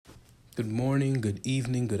Good morning, good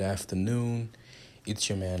evening, good afternoon. It's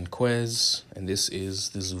your man Quez, and this is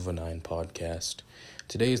the Zuva9 podcast.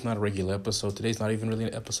 Today is not a regular episode. Today's not even really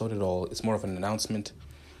an episode at all. It's more of an announcement.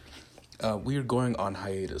 We are going on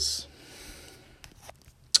hiatus.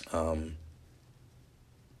 I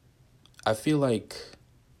feel like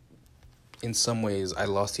in some ways I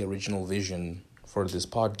lost the original vision for this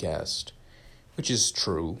podcast, which is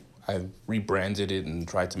true. I've rebranded it and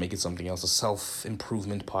tried to make it something else, a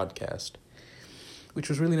self-improvement podcast, which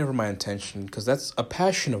was really never my intention because that's a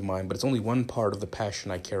passion of mine, but it's only one part of the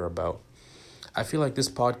passion I care about. I feel like this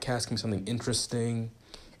podcast can be something interesting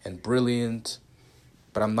and brilliant,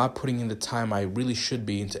 but I'm not putting in the time I really should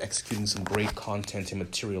be into executing some great content and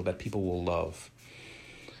material that people will love.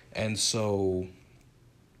 And so,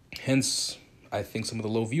 hence, I think some of the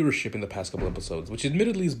low viewership in the past couple episodes, which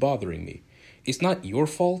admittedly is bothering me. It's not your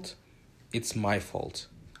fault, it's my fault.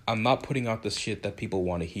 I'm not putting out the shit that people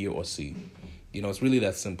want to hear or see. You know, it's really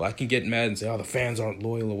that simple. I can get mad and say, the fans aren't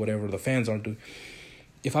loyal or whatever. The fans aren't doing...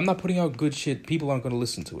 If I'm not putting out good shit, people aren't going to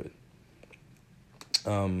listen to it.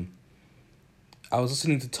 I was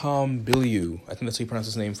listening to Tom Bilyeu, I think that's how you pronounce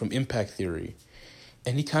his name, from Impact Theory.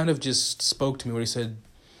 And he kind of just spoke to me where he said,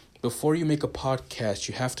 before you make a podcast,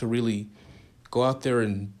 you have to really go out there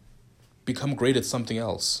and become great at something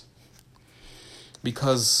else.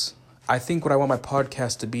 Because I think what I want my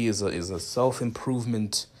podcast to be is a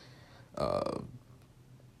self-improvement,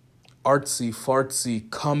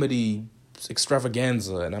 artsy-fartsy comedy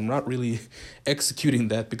extravaganza, and I'm not really executing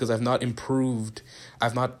that because I've not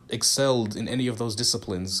excelled in any of those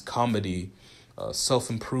disciplines, comedy,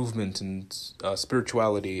 self-improvement, and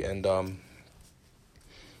spirituality, and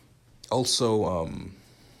also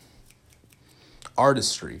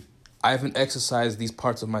artistry. I haven't exercised these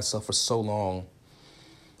parts of myself for so long,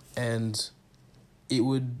 and it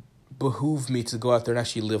would behoove me to go out there and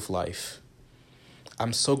actually live life.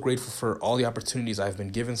 I'm so grateful for all the opportunities I've been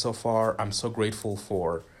given so far. I'm so grateful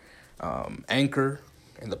for Anchor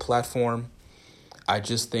and the platform. I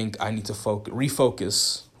just think I need to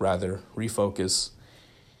refocus,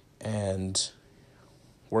 and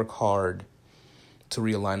work hard to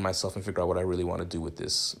realign myself and figure out what I really want to do with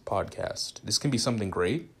this podcast. This can be something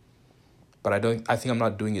great, but I think I'm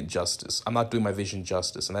not doing it justice. I'm not doing my vision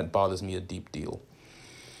justice, and that bothers me a deep deal.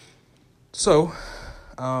 So,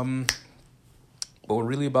 what we're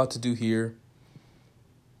really about to do here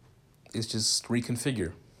is just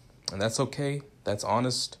reconfigure. And that's okay. That's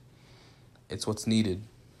honest. It's what's needed.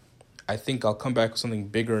 I think I'll come back with something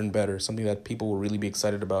bigger and better, something that people will really be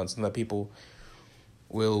excited about, something that people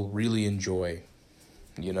will really enjoy,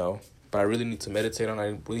 you know. But I really need to meditate on it.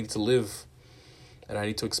 I really need to live, and I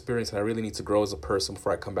need to experience, and I really need to grow as a person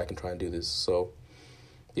before I come back and try and do this. So,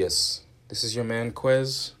 yes, this is your man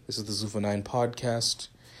Quez. This is the Zuva9 podcast.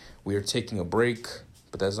 We are taking a break,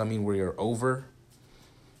 but that does not mean we are over.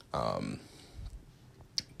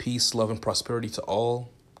 Peace, love, and prosperity to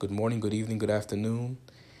all. Good morning, good evening, good afternoon.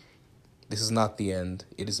 This is not the end.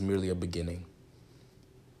 It is merely a beginning.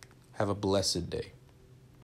 Have a blessed day.